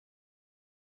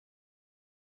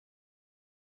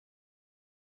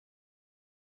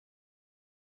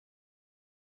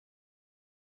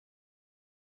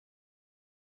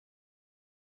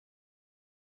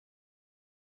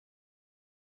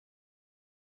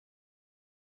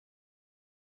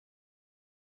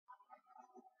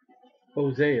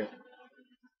Hosea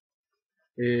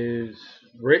is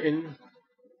written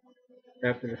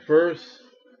after the first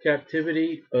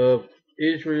captivity of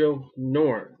Israel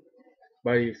north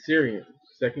by the Assyrians,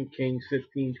 2 Kings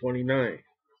 15:29.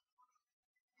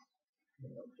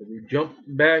 So we jump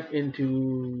back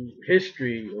into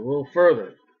history a little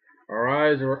further. Our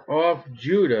eyes are off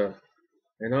Judah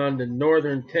and on the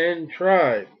northern 10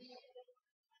 tribes.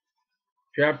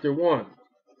 Chapter 1.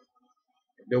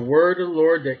 The word of the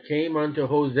Lord that came unto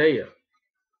Hosea.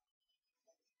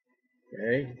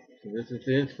 Okay, so this is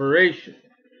the inspiration.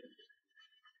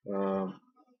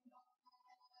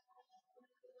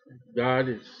 God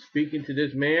is speaking to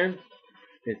this man.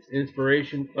 It's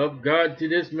inspiration of God to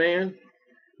this man,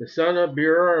 the son of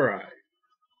Beeri.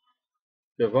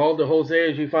 Of all the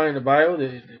Hoseas you find in the Bible,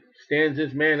 it stands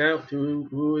this man out to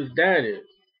who his dad is.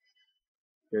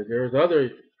 Because there's other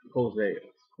Hoseas.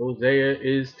 Hosea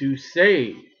is to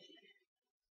save.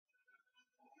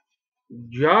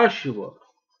 Joshua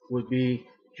would be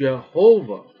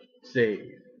Jehovah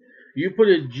save. You put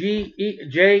a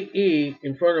J-E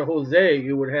in front of Hosea,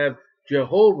 you would have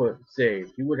Jehovah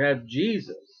save. You would have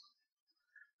Jesus.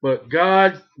 But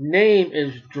God's name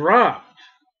is dropped.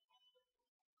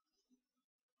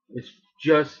 It's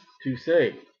just to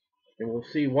save. And we'll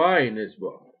see why in this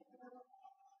book.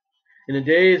 In the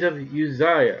days of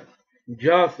Uzziah,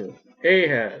 Jotham,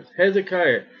 Ahaz,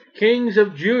 Hezekiah, kings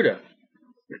of Judah,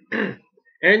 and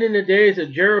in the days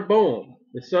of Jeroboam,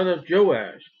 the son of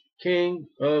Joash, king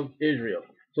of Israel.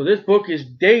 So this book is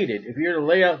dated, if you're to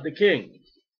lay out the kings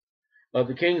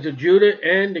of Judah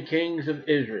and the kings of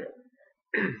Israel.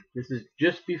 This is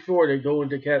just before they go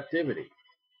into captivity.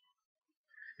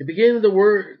 It begins with the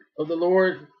word of the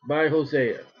Lord by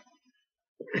Hosea.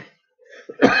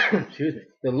 Excuse me.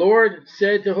 The Lord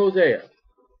said to Hosea,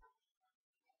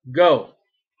 go.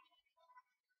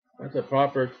 That's a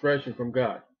proper expression from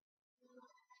God.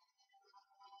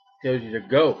 Tells you to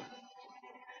go.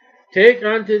 Take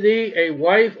unto thee a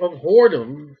wife of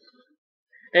whoredoms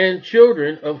and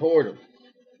children of whoredoms.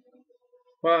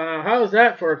 Well, how's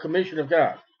that for a commission of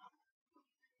God?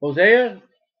 Hosea,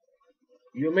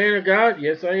 you a man of God?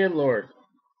 Yes, I am, Lord.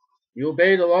 You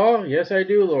obey the law? Yes, I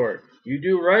do, Lord. You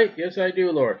do right? Yes, I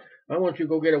do, Lord. I want you to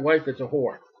go get a wife that's a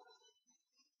whore.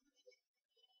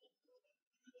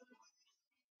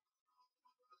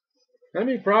 How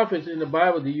many prophets in the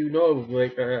Bible do you know of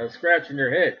like scratching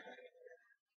their head?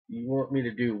 You want me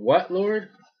to do what, Lord?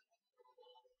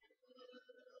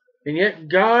 And yet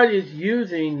God is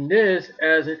using this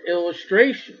as an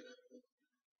illustration.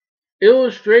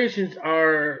 Illustrations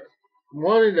are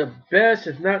one of the best,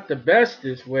 if not the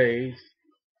bestest ways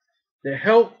to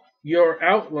help your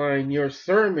outline, your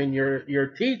sermon, your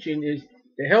teaching is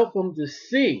to help them to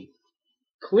see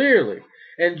clearly.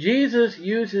 And Jesus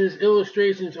uses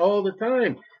illustrations all the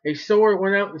time. A sower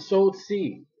went out and sowed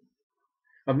seed.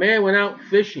 A man went out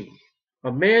fishing.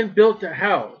 A man built a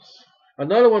house.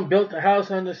 Another one built a house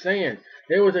on the sand.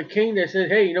 There was a king that said,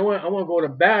 hey, you know what? I want to go to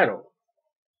battle.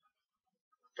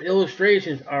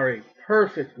 Illustrations are a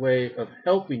perfect way of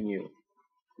helping you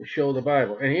to show the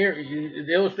Bible. And here,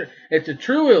 it's a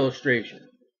true illustration.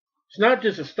 It's not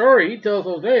just a story. He tells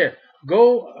Hosea,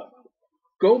 go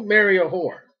marry a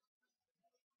whore.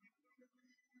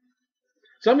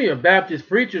 Some of your Baptist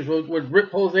preachers would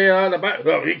rip Hosea out of the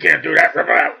Bible. Oh, you can't do that.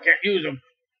 Can't use them.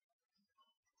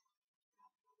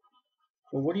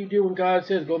 Well, what do you do when God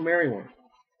says go marry one?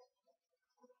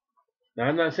 Now,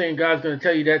 I'm not saying God's going to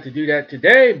tell you that to do that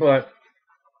today, but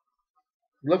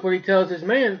look what he tells his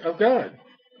man of God.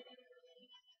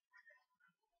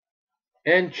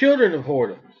 And children of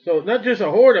whoredom. So not just a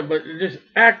whoredom, but just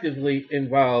actively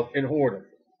involved in whoredom.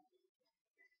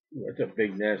 That's a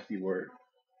big nasty word.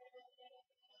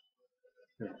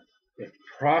 A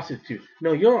prostitute.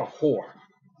 No, you're a whore.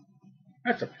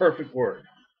 That's a perfect word.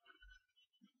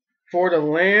 For the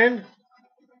land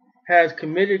has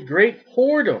committed great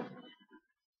whoredom.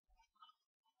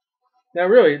 Now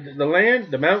really, the land,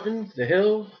 the mountains, the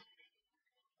hills,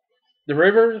 the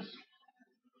rivers,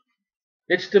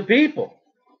 it's the people.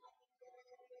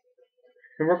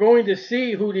 And we're going to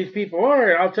see who these people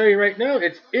are. I'll tell you right now,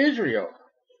 it's Israel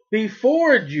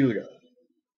before Judah.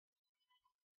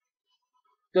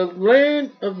 The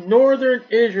land of northern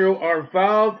Israel are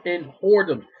involved in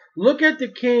whoredom. Look at the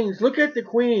kings, look at the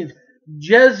queens.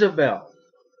 Jezebel.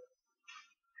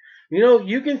 You know,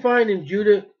 you can find in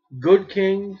Judah good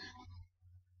kings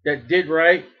that did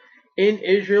right. In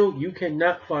Israel, you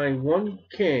cannot find one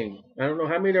king. I don't know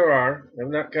how many there are.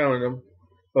 I'm not counting them.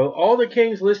 But all the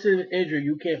kings listed in Israel,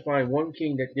 you can't find one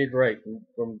king that did right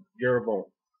from Jeroboam.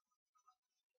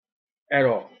 At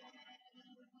all.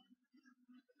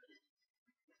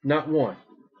 Not one.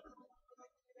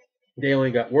 They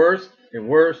only got worse and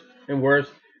worse and worse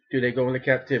till they go into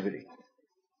captivity.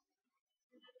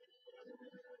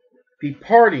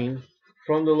 Departing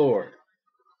from the Lord.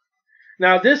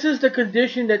 Now this is the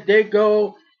condition that they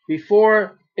go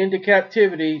before into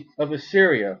captivity of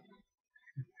Assyria.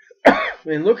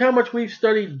 And look how much we've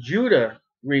studied Judah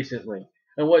recently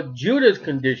and what Judah's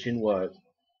condition was.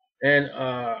 And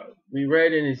we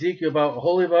read in Ezekiel about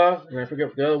Holivah, and I forget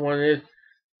what the other one is,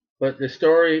 but the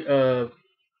story of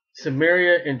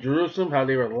Samaria and Jerusalem, how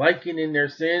they were liking in their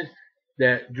sins,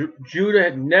 that Judah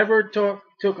had never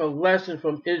took a lesson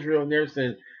from Israel in their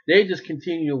sins. They just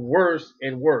continued worse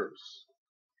and worse.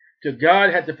 So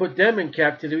God had to put them in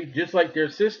captivity, just like their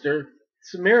sister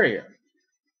Samaria.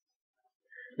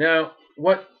 Now,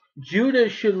 what Judah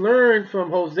should learn from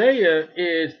Hosea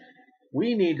is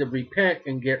we need to repent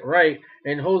and get right.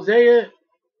 And Hosea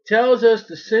tells us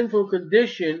the sinful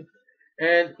condition,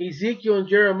 and Ezekiel and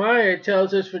Jeremiah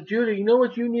tells us for Judah, you know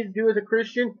what you need to do as a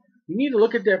Christian? You need to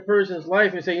look at that person's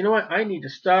life and say, you know what, I need to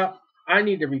stop, I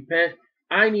need to repent,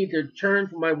 I need to turn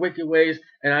from my wicked ways,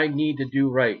 and I need to do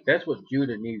right. That's what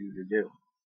Judah needed to do.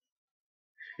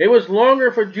 It was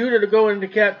longer for Judah to go into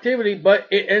captivity, but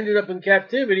it ended up in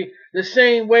captivity the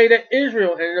same way that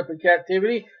Israel ended up in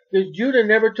captivity, because Judah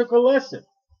never took a lesson.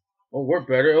 Well, we're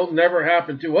better. It'll never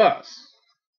happen to us.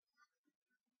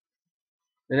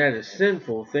 And that is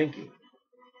sinful thinking.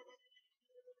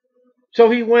 So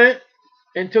he went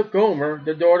and took Gomer,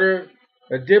 the daughter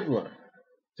of Diblaim.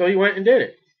 So he went and did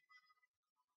it.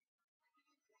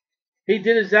 He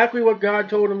did exactly what God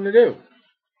told him to do,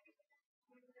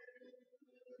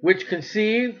 which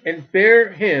conceived and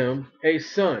bare him a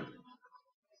son.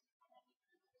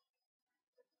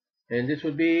 And this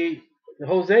would be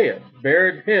Hosea.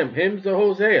 Bared him. Him's the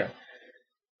Hosea.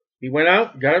 He went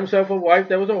out, got himself a wife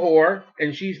that was a whore,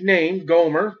 and she's named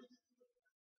Gomer,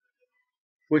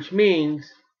 which means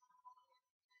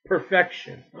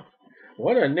perfection.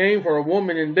 What a name for a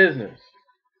woman in business.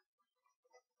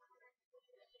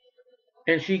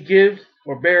 And she gives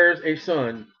or bears a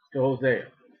son to Hosea.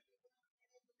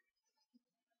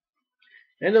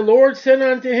 And the Lord said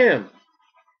unto him,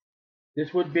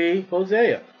 this would be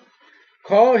Hosea,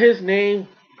 call his name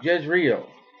Jezreel.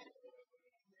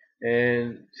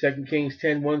 And 2 Kings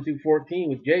 10, 1 through 14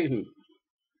 with Jehu.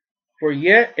 For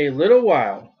yet a little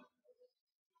while,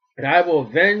 and I will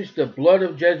avenge the blood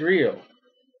of Jezreel.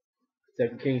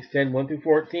 2 Kings 10, 1 through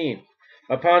 14.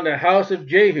 Upon the house of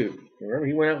Jehu. Remember,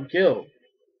 he went out and killed.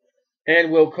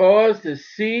 And will cause to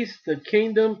cease the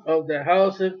kingdom of the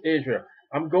house of Israel.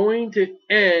 I'm going to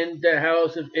end the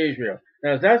house of Israel.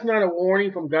 Now, if that's not a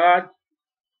warning from God,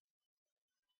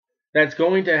 that's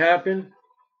going to happen.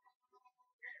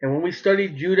 And when we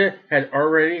studied Judah, had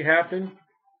already happened.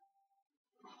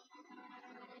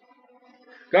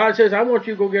 God says, I want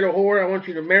you to go get a whore. I want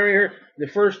you to marry her, the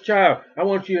first child. I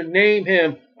want you to name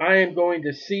him. I am going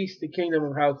to cease the kingdom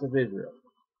of the house of Israel.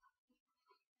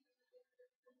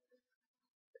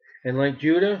 And like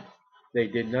Judah, they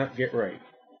did not get right.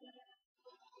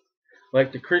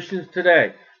 Like the Christians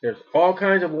today, there's all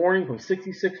kinds of warning from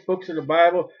 66 books of the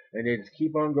Bible, and they just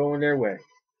keep on going their way.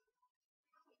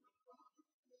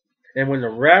 And when the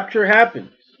rapture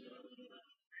happens,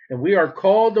 and we are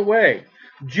called away,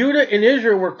 Judah and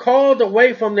Israel were called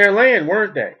away from their land,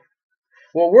 weren't they?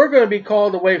 Well, we're going to be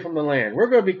called away from the land. We're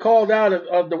going to be called out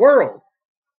of the world.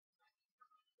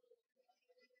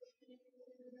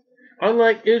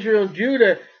 Unlike Israel and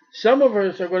Judah, some of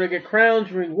us are going to get crowns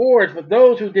and rewards, but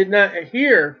those who did not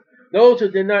adhere, those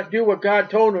who did not do what God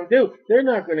told them to do, they're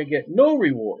not going to get no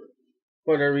reward,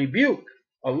 but a rebuke,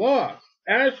 a loss,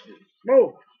 ashes,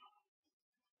 smoke.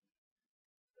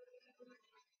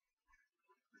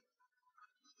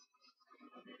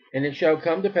 And it shall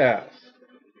come to pass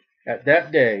at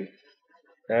that day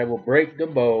that I will break the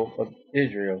bow of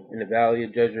Israel in the valley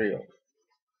of Jezreel.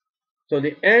 So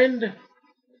the end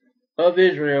of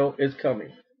Israel is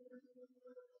coming.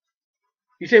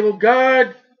 You say, well,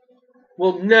 God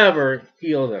will never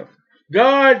heal them.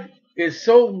 God is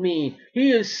so mean.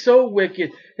 He is so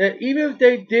wicked that even if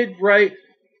they did right,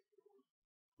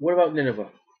 what about Nineveh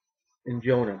and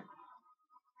Jonah?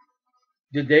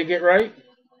 Did they get right?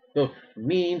 Those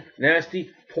mean,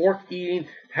 nasty, pork-eating,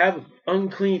 have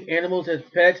unclean animals as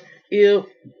pets, ill,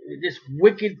 this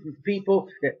wicked people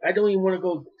that I don't even want to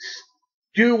go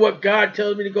do what God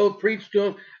tells me to go preach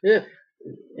to them.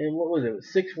 And what was it?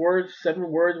 6 words, 7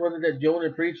 words, was it that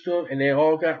Jonah preached to them? And they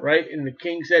all got right. And the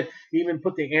king said, even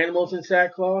put the animals in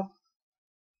sackcloth.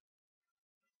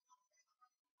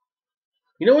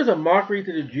 You know, it's a mockery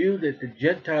to the Jew that the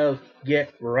Gentiles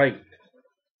get right.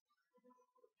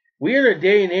 We are in a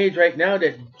day and age right now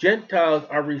that Gentiles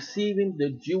are receiving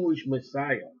the Jewish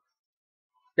Messiah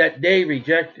that they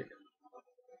rejected.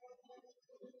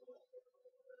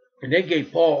 And they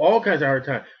gave Paul all kinds of hard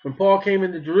time. When Paul came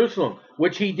into Jerusalem,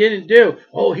 which he didn't do.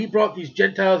 Oh, he brought these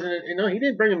Gentiles in. No, he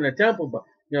didn't bring them in the temple, but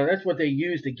that's what they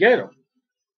used to get him.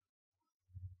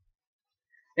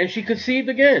 And she conceived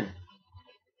again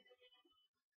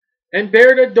and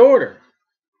bare a daughter.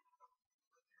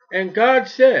 And God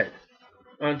said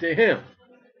unto him,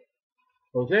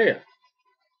 Hosea,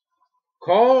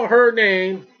 call her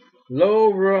name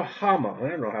Lo-Ruhamah. I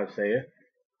don't know how to say it.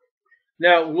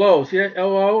 Now, Lo, see that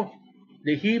L-O?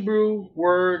 The Hebrew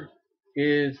word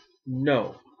is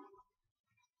no.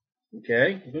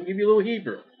 Okay? I'm going to give you a little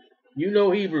Hebrew. You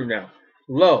know Hebrew now.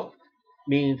 Lo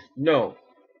means no.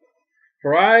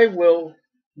 For I will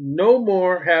no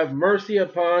more have mercy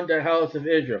upon the house of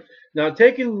Israel. Now,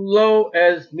 taking lo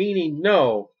as meaning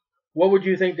no, what would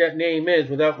you think that name is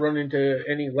without running to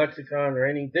any lexicon or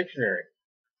any dictionary?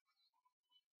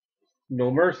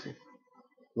 No mercy.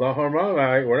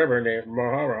 Laharai, whatever her name,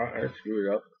 Mahara, I screwed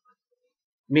it up,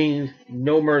 means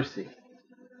no mercy.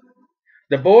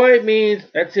 The boy means,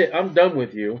 that's it, I'm done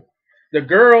with you. The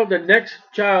girl, the next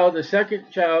child, the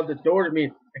second child, the daughter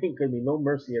means, ain't going to be no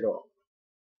mercy at all.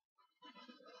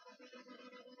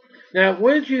 Now,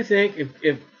 wouldn't you think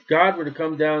if God were to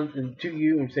come down to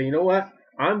you and say, you know what,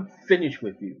 I'm finished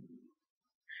with you.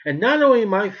 And not only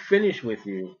am I finished with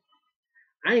you,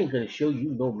 I ain't going to show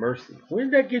you no mercy.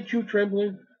 Wouldn't that get you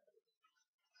trembling?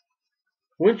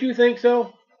 Wouldn't you think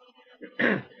so?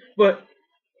 But,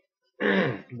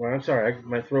 well, I'm sorry,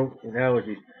 my throat and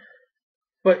allergies.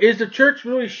 But is the church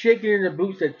really shaking in the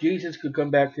boots that Jesus could come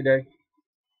back today?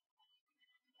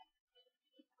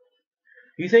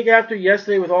 You think after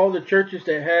yesterday with all the churches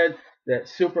that had that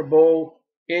Super Bowl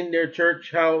in their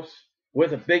church house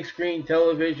with a big screen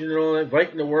television and all that,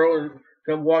 inviting the world and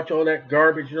come watch all that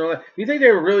garbage and all that, you think they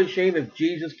were really ashamed if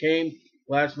Jesus came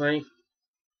last night?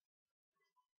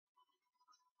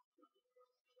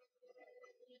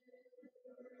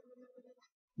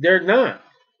 They're not.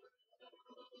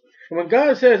 And when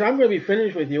God says, I'm going to be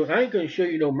finished with you, and I ain't going to show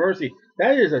you no mercy,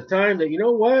 that is a time that, you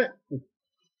know what?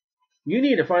 You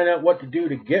need to find out what to do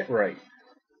to get right.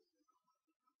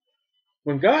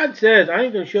 When God says, I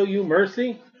ain't going to show you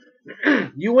mercy,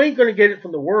 you ain't going to get it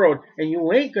from the world, and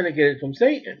you ain't going to get it from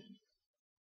Satan.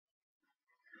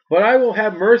 But I will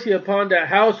have mercy upon the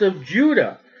house of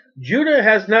Judah. Judah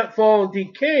has not fallen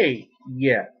decay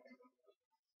yet.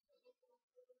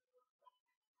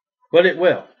 But it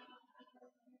will.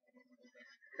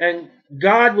 And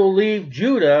God will leave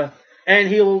Judah, and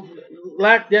he'll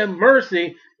lack them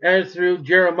mercy as through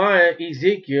Jeremiah,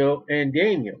 Ezekiel, and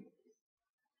Daniel.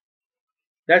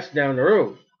 That's down the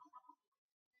road.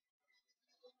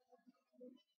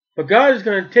 But God is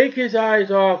going to take his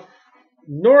eyes off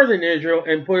northern Israel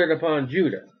and put it upon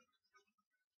Judah.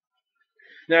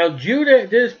 Now, Judah at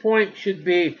this point should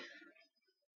be,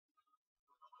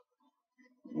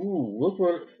 look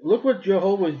what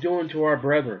Jehovah is doing to our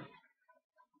brethren.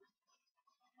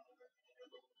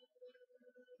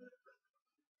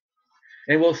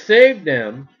 And will save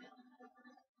them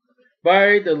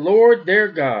by the Lord their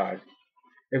God.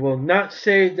 It will not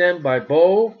save them by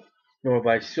bow, nor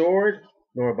by sword,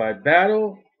 nor by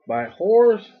battle, by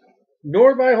horse,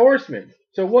 nor by horsemen.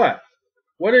 So what?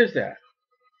 What is that?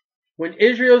 When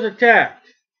Israel's attacked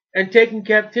and taken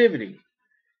captivity,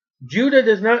 Judah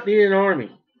does not need an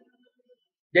army.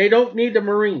 They don't need the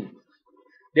Marines.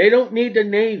 They don't need the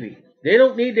Navy. They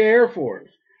don't need the Air Force.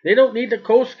 They don't need the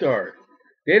Coast Guard.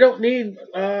 They don't need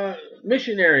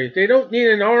missionaries. They don't need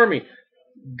an army.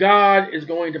 God is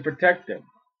going to protect them.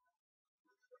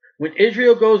 When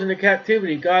Israel goes into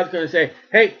captivity, God's going to say,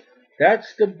 hey,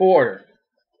 that's the border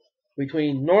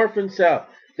between north and south.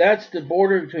 That's the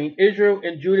border between Israel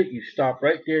and Judah. You stop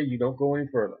right there. You don't go any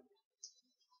further.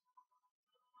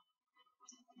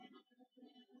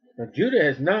 Now, Judah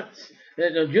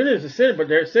is a sinner, but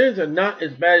their sins are not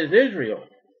as bad as Israel.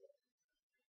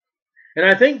 And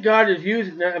I think God is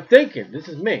using, now I'm thinking, this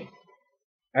is me.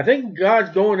 I think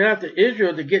God's going after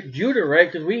Israel to get Judah right,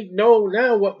 because we know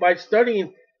now by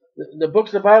studying the books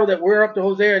of the Bible that we're up to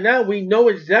Hosea now, we know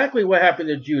exactly what happened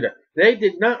to Judah. They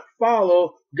did not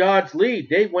follow God's lead.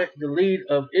 They went the lead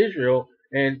of Israel,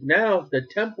 and now the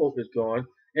temple is gone,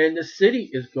 and the city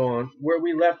is gone where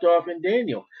we left off in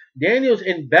Daniel. Daniel's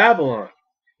in Babylon.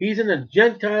 He's in a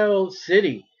Gentile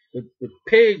city with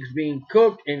pigs being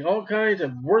cooked and all kinds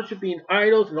of worshiping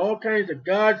idols and all kinds of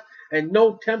gods and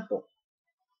no temple.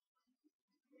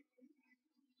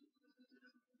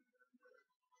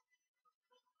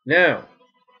 Now,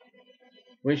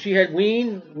 when she had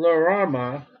weaned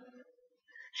Larama,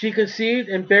 she conceived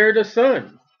and bare a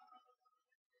son.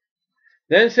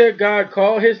 Then said God,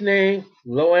 call his name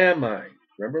Lo-Ammi.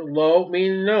 Remember, Lo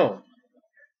meaning no.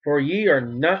 For ye are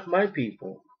not my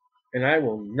people, and I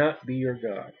will not be your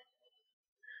God.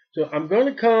 So I'm going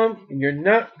to come, and you're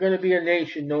not going to be a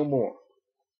nation no more.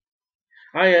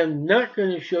 I am not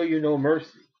going to show you no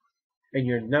mercy, and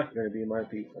you're not going to be my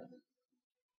people.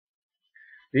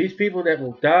 These people that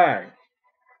will die,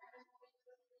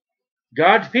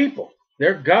 God's people,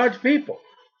 they're God's people.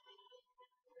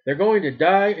 They're going to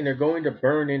die, and they're going to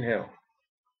burn in hell.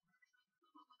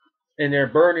 And they're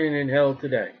burning in hell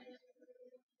today.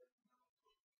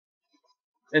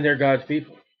 And they're God's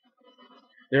people.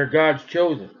 They're God's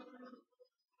chosen.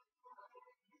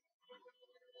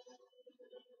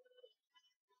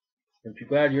 Aren't you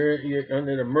glad you're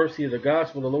under the mercy of the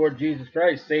gospel of the Lord Jesus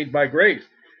Christ, saved by grace?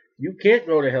 You can't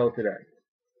go to hell today.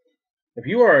 If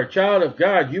you are a child of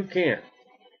God, you can't.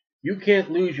 You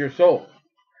can't lose your soul.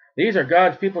 These are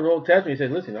God's people in the Old Testament. He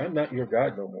said, listen, I'm not your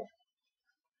God no more.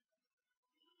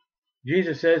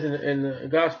 Jesus says in the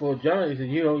Gospel of John, he says,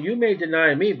 you may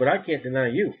deny me, but I can't deny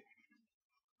you.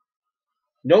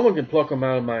 No one can pluck them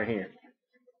out of my hand.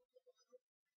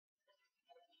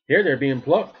 Here they're being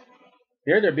plucked.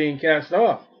 Here they're being cast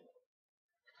off.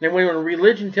 And when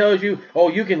religion tells you, oh,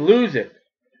 you can lose it,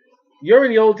 you're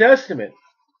in the Old Testament.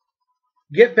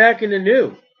 Get back in the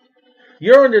New.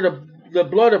 You're under the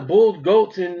blood of bulls,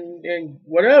 goats, and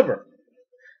whatever.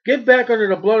 Get back under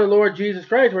the blood of the Lord Jesus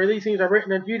Christ, where these things are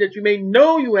written unto you, that you may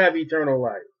know you have eternal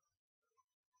life.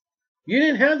 You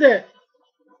didn't have that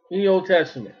in the Old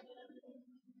Testament.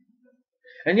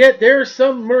 And yet there is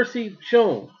some mercy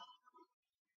shown.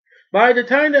 By the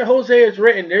time that Hosea is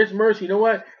written, there's mercy. You know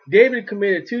what? David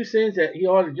committed 2 sins that he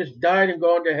ought to just died and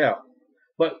gone to hell.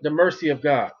 But the mercy of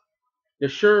God, the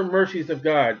sure mercies of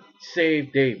God,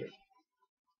 saved David.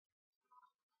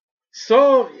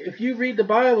 So, if you read the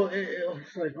Bible,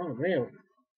 it's like, oh man,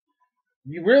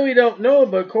 you really don't know,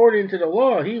 but according to the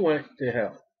law, he went to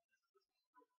hell.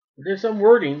 There's some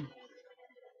wording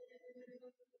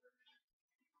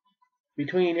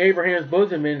between Abraham's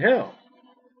bosom and hell.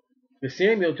 Because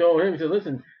Samuel told him, he said,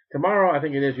 listen, tomorrow, I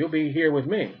think it is, you'll be here with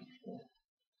me.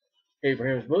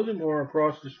 Abraham's bosom or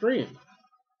across the stream.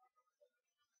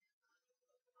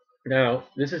 Now,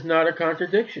 this is not a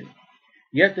contradiction.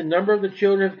 Yet the number of the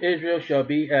children of Israel shall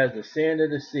be as the sand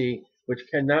of the sea, which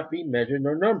cannot be measured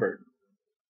nor numbered.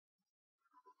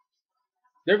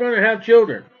 They're going to have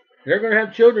children. They're going to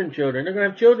have children. They're going to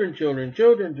have children. You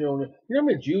know how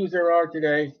many Jews there are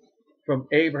today? From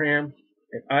Abraham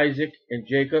and Isaac and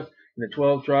Jacob and the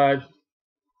 12 tribes.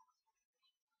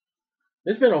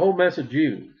 There's been a whole mess of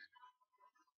Jews.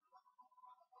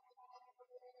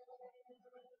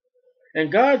 And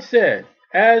God said,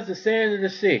 as the sand of the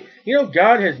sea. You know,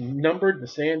 God has numbered the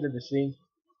sand of the sea.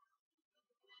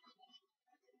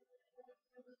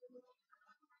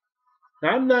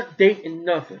 Now, I'm not dating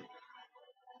nothing.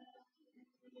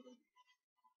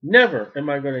 Never am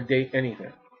I going to date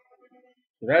anything.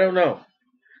 Because I don't know.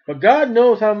 But God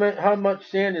knows how much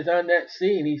sand is on that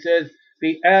sea. And he says,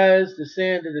 be as the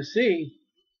sand of the sea.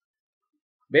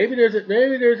 Maybe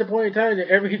there's a point in time that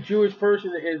every Jewish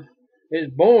person that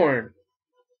is born,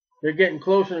 they're getting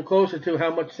closer and closer to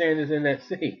how much sand is in that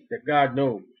sea that God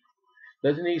knows.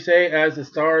 Doesn't he say, as the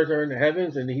stars are in the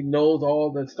heavens, and he knows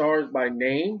all the stars by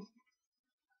name?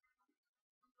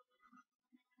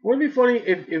 Wouldn't it be funny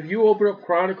if you open up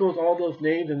Chronicles, all those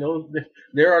names, and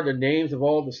there are the names of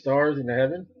all the stars in the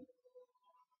heaven?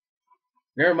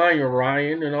 Never mind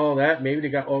Orion and all that.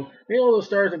 Maybe all those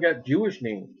stars have got Jewish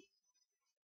names.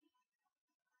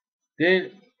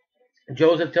 Then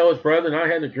Joseph tells his brethren, I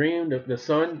had a dream, the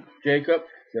sun, Jacob,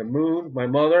 the moon, my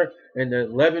mother, and the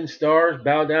 11 stars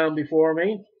bow down before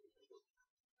me.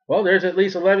 Well, there's at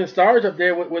least 11 stars up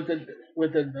there with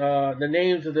the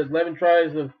names of the 11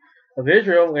 tribes of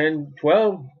Israel and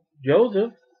 12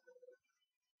 Joseph.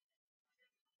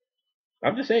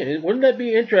 I'm just saying, wouldn't that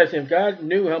be interesting if God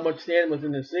knew how much sand was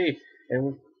in the sea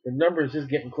and the number is just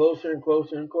getting closer and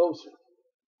closer and closer?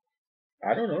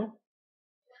 I don't know.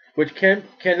 Which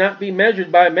cannot be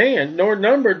measured by man, nor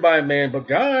numbered by man, but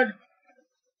God.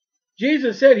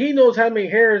 Jesus said he knows how many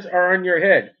hairs are on your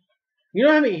head. You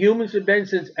know how many humans have been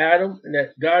since Adam, and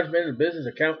that God's been in the business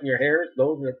of counting your hairs,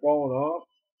 those that have fallen off,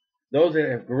 those that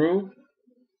have grown.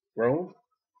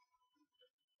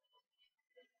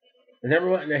 And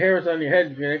everyone, the hairs on your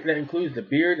head, that includes the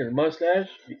beard and the mustache,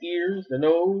 the ears, the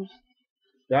nose,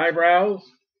 the eyebrows,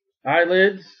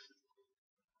 eyelids.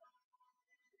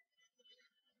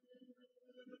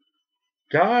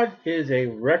 God is a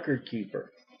record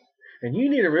keeper. And you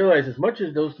need to realize, as much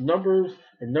as those numbers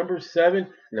and Numbers 7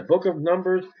 and the book of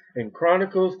Numbers and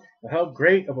Chronicles, how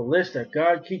great of a list that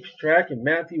God keeps track in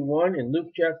Matthew 1 and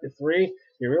Luke chapter 3,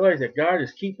 you realize that God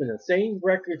is keeping the same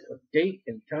records of date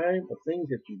and time of things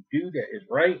that you do that is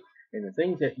right and the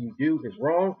things that you do is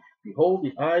wrong. Behold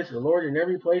the eyes of the Lord in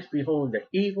every place, beholding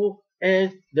the evil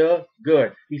and the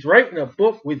good. He's writing a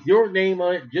book with your name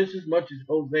on it just as much as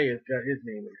Hosea's got his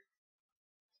name in it.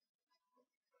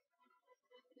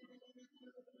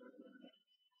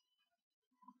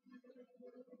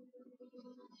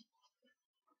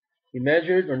 He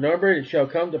measured or numbered, it shall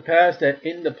come to pass that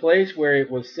in the place where it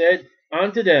was said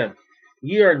unto them,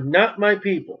 Ye are not my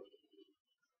people.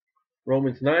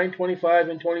 Romans 9:25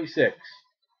 and 26.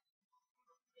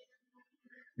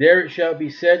 There it shall be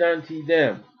said unto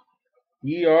them,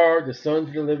 Ye are the sons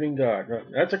of the living God. No,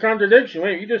 that's a contradiction.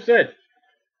 Wait, you just said.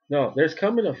 No, there's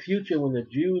coming a future when the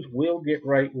Jews will get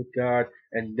right with God,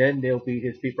 and then they'll be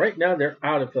his people. Right now, they're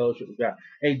out of fellowship with God.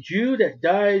 A Jew that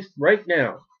dies right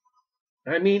now,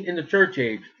 I mean in the church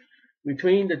age,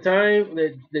 between the time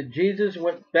that Jesus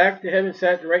went back to heaven,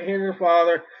 sat at the right hand of the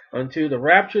Father, unto the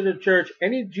rapture of the church,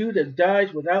 any Jew that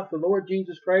dies without the Lord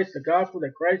Jesus Christ, the gospel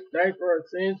that Christ died for our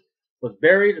sins, was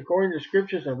buried according to the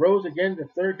Scriptures, and rose again the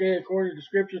third day according to the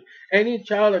Scriptures. Any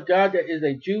child of God that is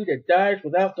a Jew that dies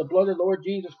without the blood of the Lord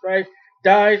Jesus Christ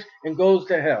dies and goes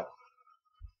to hell.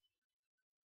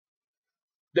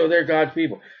 Though they're God's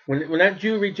people. When that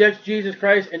Jew rejects Jesus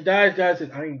Christ and dies, God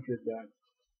says, I ain't your God.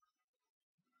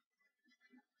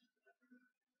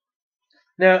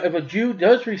 Now, if a Jew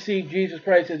does receive Jesus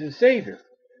Christ as his Savior,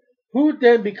 who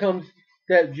then becomes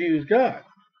that Jew's God?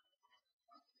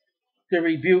 To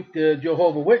rebuke the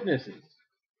Jehovah's Witnesses.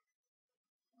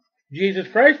 Jesus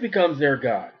Christ becomes their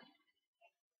God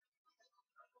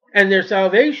and their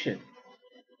salvation.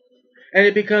 And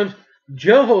it becomes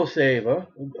Jehoshaphat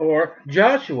or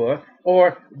Joshua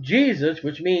or Jesus,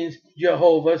 which means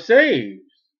Jehovah saves.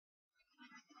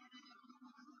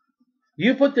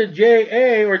 You put the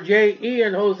J-A or J-E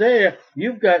in Hosea,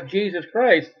 you've got Jesus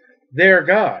Christ, their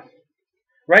God.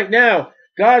 Right now,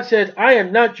 God says, I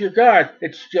am not your God.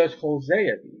 It's just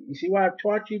Hosea. You see why I've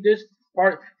taught you this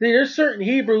part? See, there's certain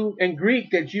Hebrew and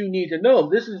Greek that you need to know.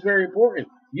 This is very important.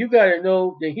 You got to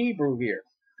know the Hebrew here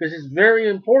because it's very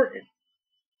important.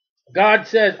 God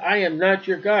says, I am not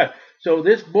your God. So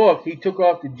this book, he took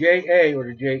off the J-A or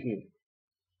the J-E.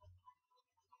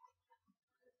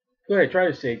 Go ahead, try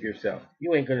to save yourself.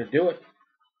 You ain't going to do it.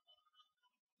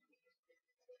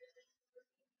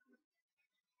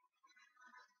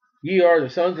 Ye are the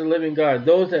sons of the living God.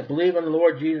 Those that believe on the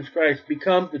Lord Jesus Christ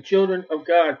become the children of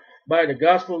God by the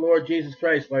gospel of the Lord Jesus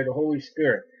Christ, by the Holy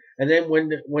Spirit. And then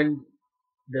when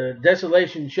the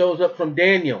desolation shows up from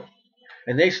Daniel,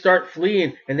 and they start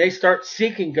fleeing, and they start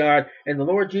seeking God, and the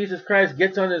Lord Jesus Christ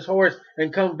gets on his horse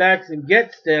and comes back and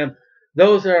gets them,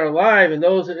 those that are alive and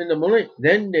those that are in the millennium,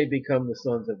 then they become the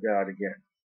sons of God again.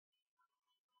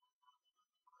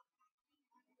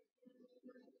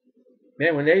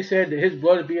 Man, when they said that his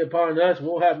blood be upon us,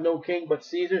 we'll have no king but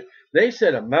Caesar, they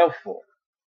said a mouthful.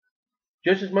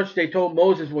 Just as much as they told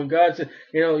Moses when God said,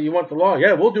 you want the law?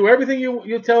 Yeah, we'll do everything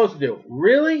you tell us to do.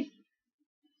 Really?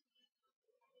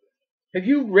 Have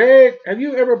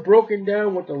you ever broken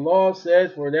down what the law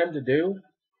says for them to do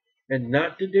and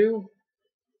not to do?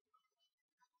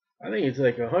 I think it's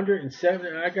like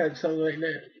 107. I got something like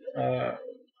that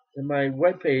in my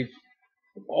webpage.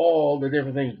 All the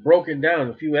different things broken down,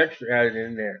 a few extra added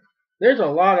in there. There's a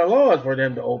lot of laws for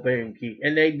them to obey and keep,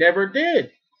 and they never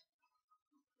did.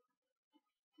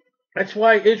 That's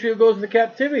why Israel goes into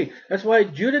captivity. That's why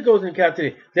Judah goes into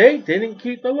captivity. They didn't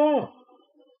keep the law.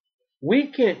 We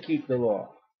can't keep the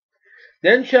law.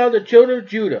 Then shall the children of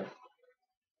Judah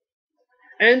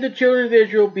and the children of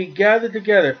Israel be gathered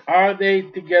together. Are they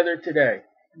together today?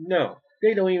 No.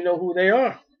 They don't even know who they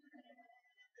are.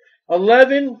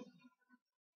 11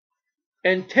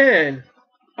 and 10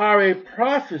 are a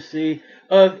prophecy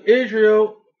of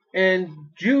Israel and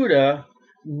Judah,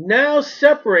 now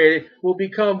separated, will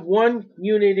become one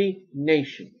unity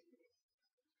nation.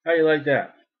 How do you like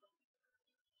that?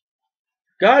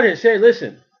 God has said,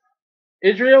 listen,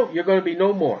 Israel, you're going to be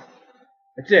no more.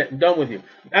 That's it. I'm done with you.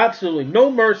 Absolutely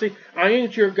no mercy. I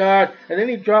ain't your God. And then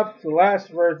he drops the last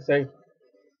verse and say,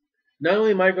 not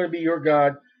only am I going to be your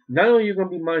God, not only are you going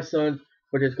to be my son,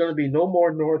 but there's going to be no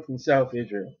more North and South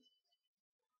Israel.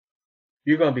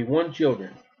 You're going to be one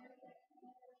children.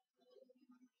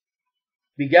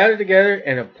 Be gathered together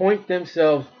and appoint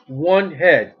themselves one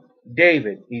head.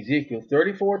 David, Ezekiel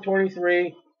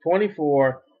 34:23,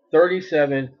 24,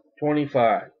 37,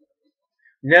 25.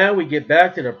 Now we get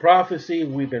back to the prophecy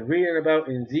we've been reading about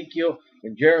in Ezekiel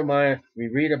and Jeremiah. We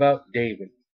read about David.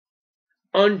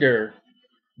 Under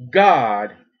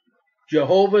God,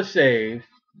 Jehovah saves,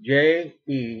 Jesus,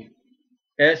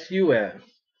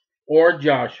 or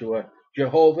Joshua,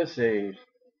 Jehovah saves,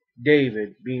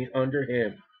 David being under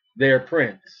him, their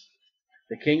prince,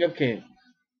 the King of Kings.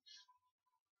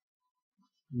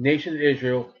 Nation of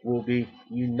Israel will be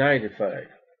unified.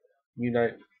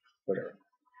 Whatever.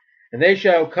 And they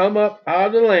shall come up out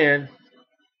of the land,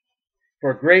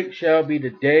 for great shall be the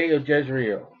day of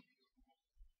Jezreel.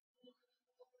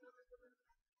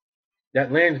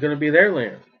 That land's going to be their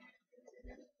land.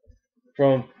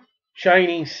 From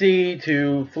shining sea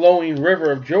to flowing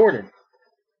river of Jordan.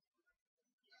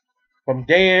 From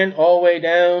Dan all the way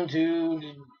down to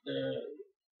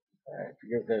I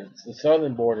forget what the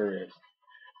southern border is.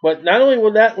 But not only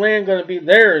will that land going to be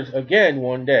theirs again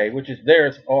one day, which is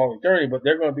theirs all eternity, but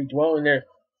they're going to be dwelling there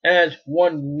as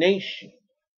one nation.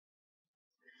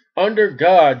 Under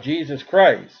God, Jesus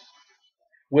Christ,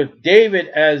 with David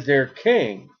as their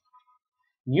king,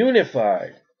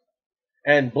 unified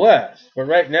and blessed. But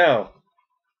right now,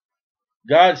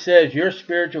 God says your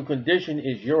spiritual condition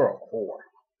is you're a whore.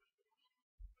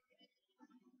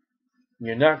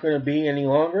 You're not going to be any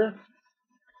longer.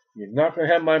 You're not going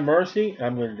to have my mercy.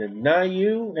 I'm going to deny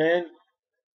you. And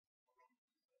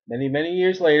many, many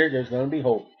years later, there's going to be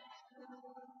hope.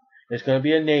 There's going to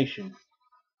be a nation.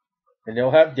 And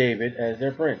they'll have David as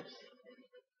their prince.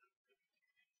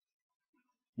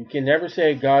 You can never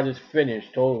say God is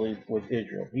finished totally with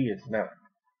Israel. He is not.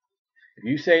 If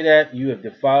you say that, you have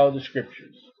defiled the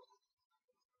scriptures.